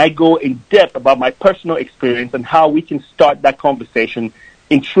 and I go in depth about my personal experience and how we can start that conversation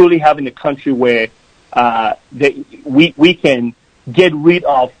in truly having a country where we can get rid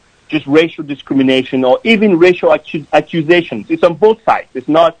of just racial discrimination or even racial accusations. It's on both sides. It's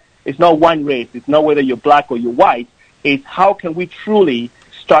not one race. It's not whether you're black or you're white. It's how can we truly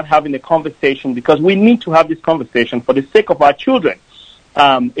start having a conversation, because we need to have this conversation for the sake of our children.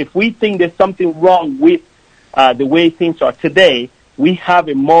 If we think there's something wrong with the way things are today, we have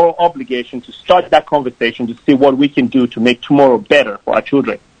a moral obligation to start that conversation to see what we can do to make tomorrow better for our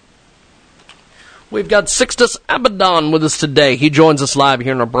children. We've got Sixtus Abaddon with us today. He joins us live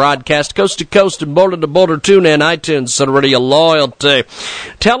here in our broadcast, coast to coast and border to border. Tune in, iTunes, Center Radio Loyalty.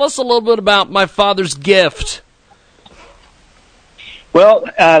 Tell us a little bit about My Father's Gift. Well,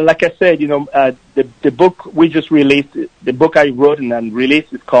 like I said, the book we just released, the book I wrote and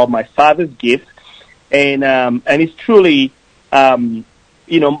released is called My Father's Gift, and it's truly, my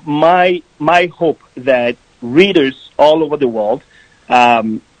hope that readers all over the world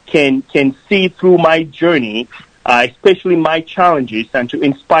can see through my journey, especially my challenges, and to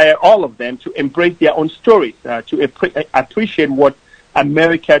inspire all of them to embrace their own stories, to appreciate what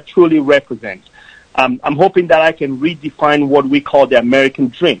America truly represents. I'm hoping that I can redefine what we call the American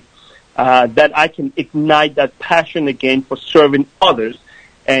dream, that I can ignite that passion again for serving others,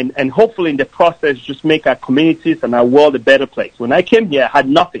 and hopefully in the process just make our communities and our world a better place. When I came here, I had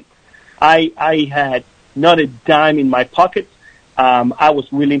nothing. I had not a dime in my pocket. I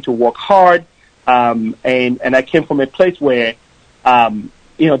was willing to work hard, and I came from a place where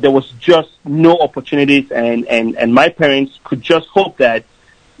there was just no opportunities, and my parents could just hope that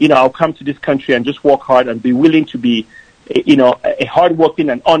I'll come to this country and just work hard and be willing to be a hardworking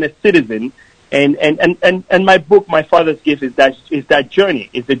and honest citizen. And my book, My Father's Gift, is that journey.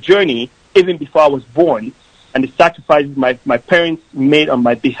 It's the journey even before I was born, and the sacrifices my parents made on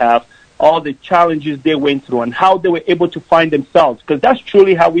my behalf, all the challenges they went through, and how they were able to find themselves. Because that's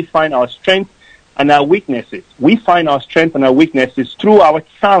truly how we find our strength and our weaknesses. We find our strength and our weaknesses through our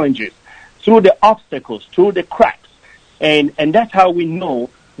challenges, through the obstacles, through the cracks. And that's how we know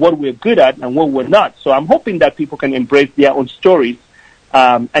what we're good at and what we're not. So I'm hoping that people can embrace their own stories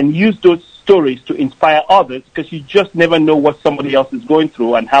and use those stories to inspire others, because you just never know what somebody else is going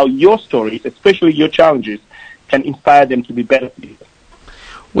through and how your stories, especially your challenges, can inspire them to be better people.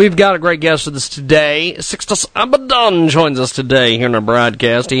 We've got a great guest with us today. Sixtus Abaddon joins us today here in our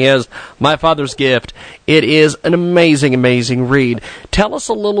broadcast. He has My Father's Gift. It is an amazing, amazing read. Tell us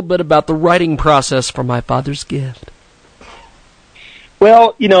a little bit about the writing process for My Father's Gift.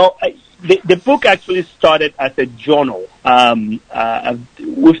 Well, the book actually started as a journal.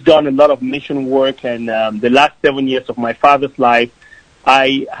 We've done a lot of mission work, and the last 7 years of my father's life,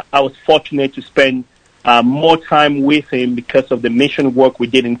 I was fortunate to spend more time with him because of the mission work we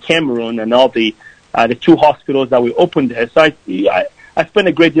did in Cameroon and all the 2 hospitals that we opened there. So I spent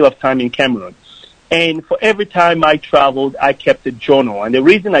a great deal of time in Cameroon. And for every time I traveled, I kept a journal. And the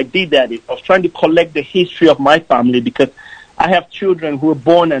reason I did that is I was trying to collect the history of my family, because I have children who are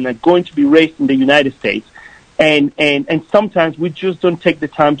born and are going to be raised in the United States. And sometimes we just don't take the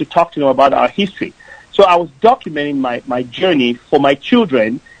time to talk to them about our history. So I was documenting my journey for my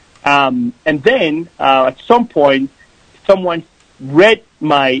children. And then at some point, someone read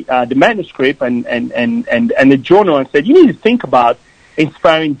the manuscript and the journal and said, "You need to think about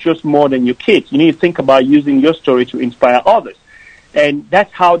inspiring just more than your kids. You need to think about using your story to inspire others." And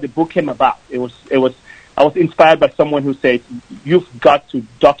that's how the book came about. I was inspired by someone who said, "You've got to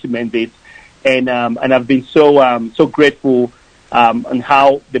document this," and I've been so grateful on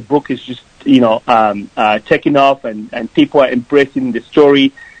how the book is just taking off, and people are embracing the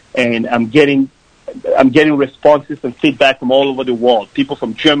story. And I'm getting responses and feedback from all over the world. People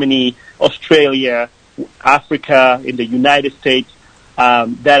from Germany, Australia, Africa, in the United States,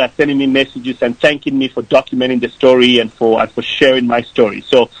 that are sending me messages and thanking me for documenting the story and for sharing my story.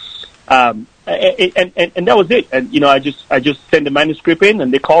 So, and that was it. And I just sent the manuscript in,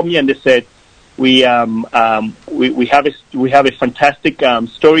 and they called me and they said, we have a fantastic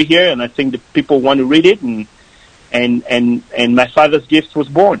story here, and I think the people want to read it, and My Father's Gift was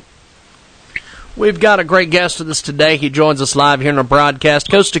born. We've got a great guest with us today. He joins us live here in our broadcast,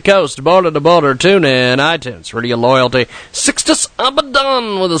 coast to coast, border to border, tune in, iTunes, Radio Loyalty. Sixtus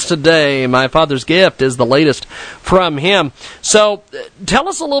Abaddon with us today. My Father's Gift is the latest from him. So tell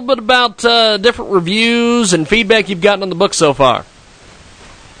us a little bit about different reviews and feedback you've gotten on the book so far.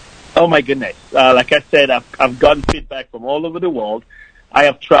 Oh, my goodness. Like I said, I've gotten feedback from all over the world. I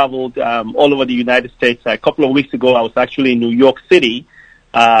have traveled all over the United States. A couple of weeks ago, I was actually in New York City.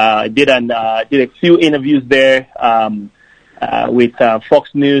 Did a few interviews there with Fox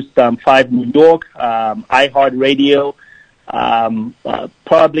News 5 New York, iHeartRadio.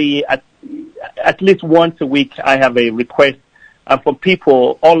 Probably at least once a week, I have a request from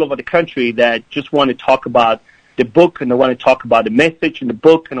people all over the country that just want to talk about the book, and they want to talk about the message in the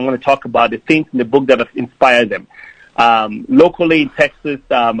book, and they want to talk about the things in the book that have inspired them. Locally in Texas,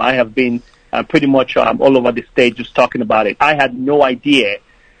 I have been pretty much all over the state just talking about it. I had no idea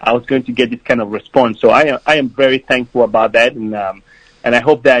I was going to get this kind of response, so I am very thankful about that, and I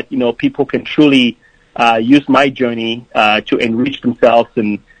hope that people can truly use my journey to enrich themselves,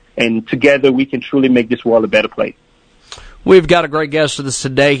 and together we can truly make this world a better place. We've got a great guest with us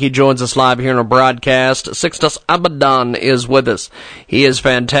today. He joins us live here in our broadcast. Sixtus Abaddon is with us. He is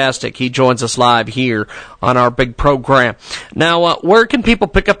fantastic. He joins us live here on our big program. Now, where can people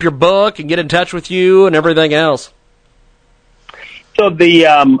pick up your book and get in touch with you and everything else? So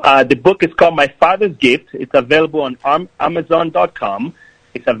the book is called My Father's Gift. It's available on Amazon.com.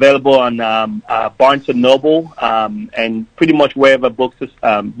 It's available on Barnes & Noble and pretty much wherever books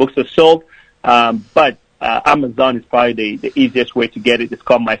are sold. But Amazon is probably the easiest way to get it. It's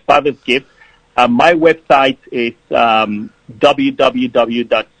called My Father's Gift. my website is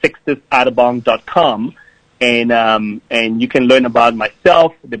www.sixtusadabong.com, and you can learn about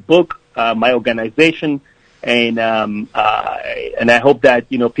myself, the book, my organization, and I hope that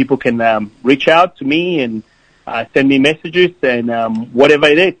people can reach out to me and send me messages, and whatever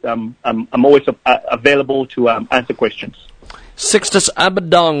it is, I'm always available to answer questions. Sixtus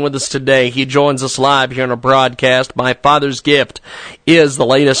Abadong with us today. He joins us live here on our broadcast. My Father's Gift is the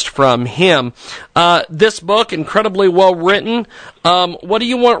latest from him. This book, incredibly well written. What do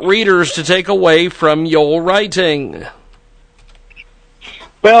you want readers to take away from your writing?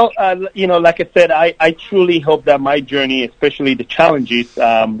 Well, like I said, I truly hope that my journey, especially the challenges,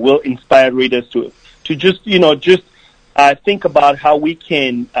 will inspire readers to just think about how we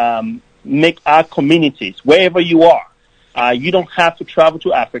can make our communities, wherever you are. You don't have to travel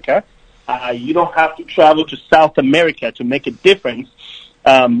to Africa. You don't have to travel to South America to make a difference.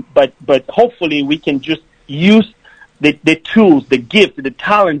 But hopefully we can just use the tools, the gifts, the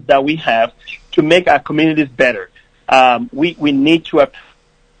talents that we have to make our communities better. We need to have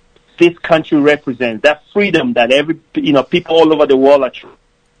this country represents, that freedom that people all over the world are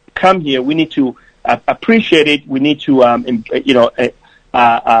come here. We need to appreciate it. We need to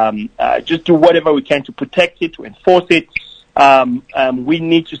just do whatever we can to protect it, to enforce it. We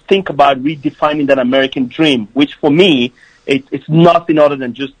need to think about redefining that American dream, which for me, it's nothing other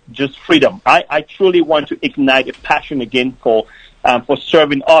than just freedom. I truly want to ignite a passion again for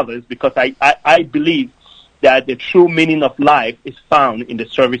serving others, because I believe that the true meaning of life is found in the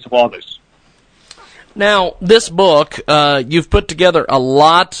service of others. Now, this book, you've put together a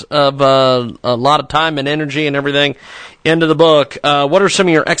lot of time and energy and everything into the book. What are some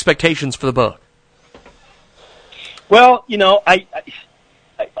of your expectations for the book? Well, I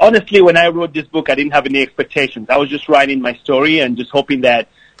honestly, when I wrote this book, I didn't have any expectations. I was just writing my story and just hoping that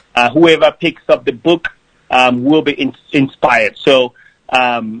whoever picks up the book will be inspired. So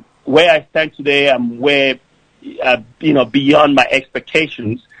where I stand today, I'm way beyond my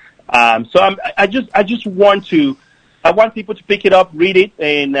expectations. So I just want people to pick it up, read it,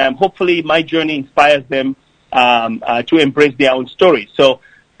 and hopefully my journey inspires them to embrace their own story. So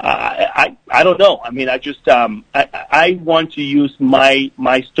I don't know. I mean, I want to use my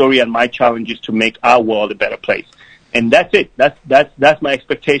story and my challenges to make our world a better place, and that's it. That's my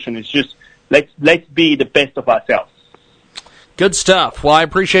expectation. It's just let's be the best of ourselves. Good stuff. Well, I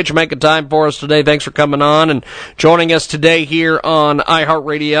appreciate you making time for us today. Thanks for coming on and joining us today here on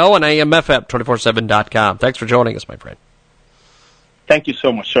iHeartRadio and AMFM247.com. Thanks for joining us, my friend. Thank you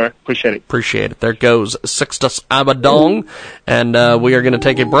so much, sir. Appreciate it. Appreciate it. There goes Sixtus Abadong, and we are going to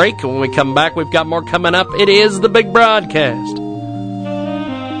take a break. When we come back, we've got more coming up. It is the Big Broadcast.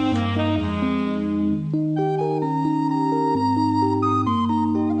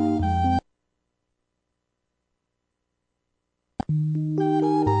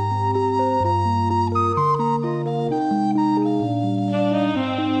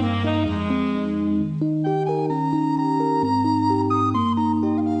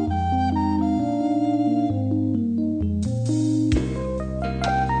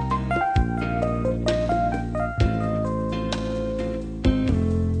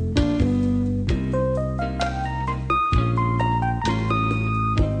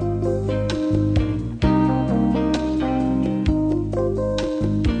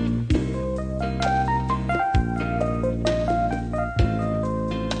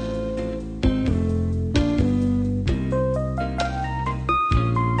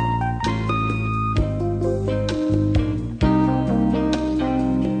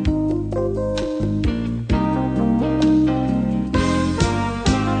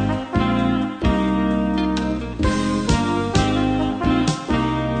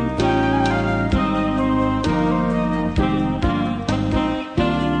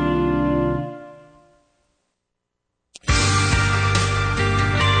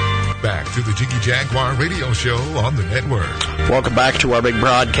 To the Jiggy Jaguar radio show on the network. Welcome back to our big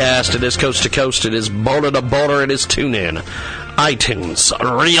broadcast. It is coast to coast. It is border to border. It is TuneIn, iTunes,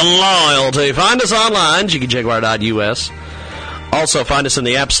 Real Loyalty. Find us online, jiggyjaguar.us. Also, find us in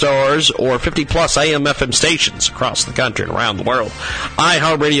the app stores or 50-plus AM/FM stations across the country and around the world.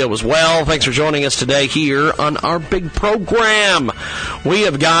 iHeartRadio as well. Thanks for joining us today here on our big program. We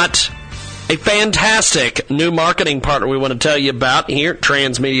have got a fantastic new marketing partner we want to tell you about here at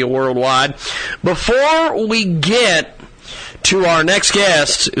Transmedia Worldwide. Before we get to our next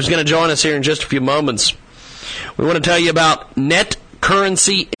guest, who's going to join us here in just a few moments, we want to tell you about Net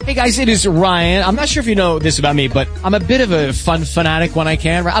Currency Hey guys, it is Ryan. I'm not sure if you know this about me, but I'm a bit of a fun fanatic when I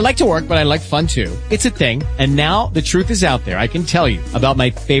can. I like to work, but I like fun too. It's a thing. And now the truth is out there. I can tell you about my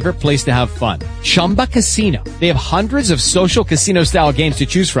favorite place to have fun. Chumba Casino. They have hundreds of social casino style games to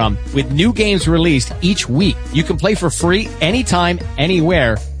choose from with new games released each week. You can play for free anytime,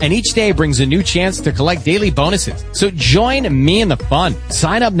 anywhere. And each day brings a new chance to collect daily bonuses. So join me in the fun.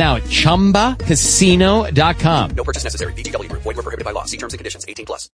 Sign up now at ChumbaCasino.com. No purchase necessary. VGW Group. Void where prohibited by law. See terms and conditions. 18+.